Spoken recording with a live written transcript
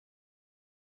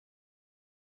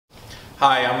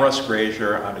Hi, I'm Russ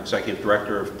Grazier. I'm Executive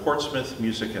Director of Portsmouth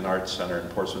Music and Arts Center in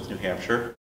Portsmouth, New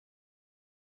Hampshire.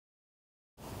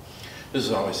 This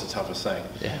is always the toughest thing.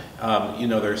 Yeah. You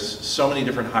know, there's so many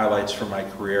different highlights from my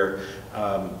career,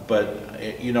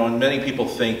 you know, and many people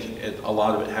think a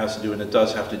lot of it has to do, and it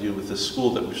does have to do with the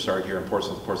school that we've started here in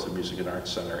Portsmouth, Portsmouth Music and Arts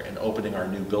Center, and opening our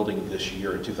new building this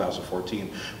year in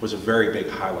 2014 was a very big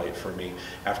highlight for me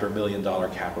after $1 million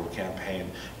capital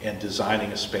campaign, and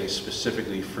designing a space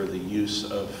specifically for the use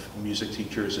of music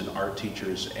teachers and art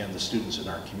teachers and the students in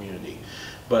our community.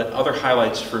 But other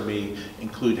highlights for me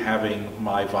include having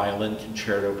my violin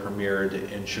concerto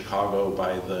premiered in Chicago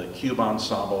by the Cube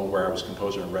Ensemble, where I was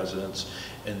composer in residence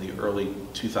in the early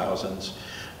 2000s,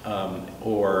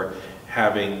 or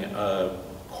having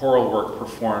choral work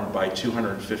performed by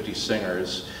 250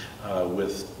 singers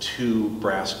with 2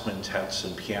 brass quintets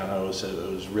and pianos. It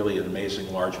was really an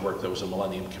amazing large work that was a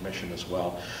Millennium Commission as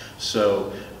well.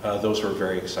 So those were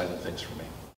very exciting things for me.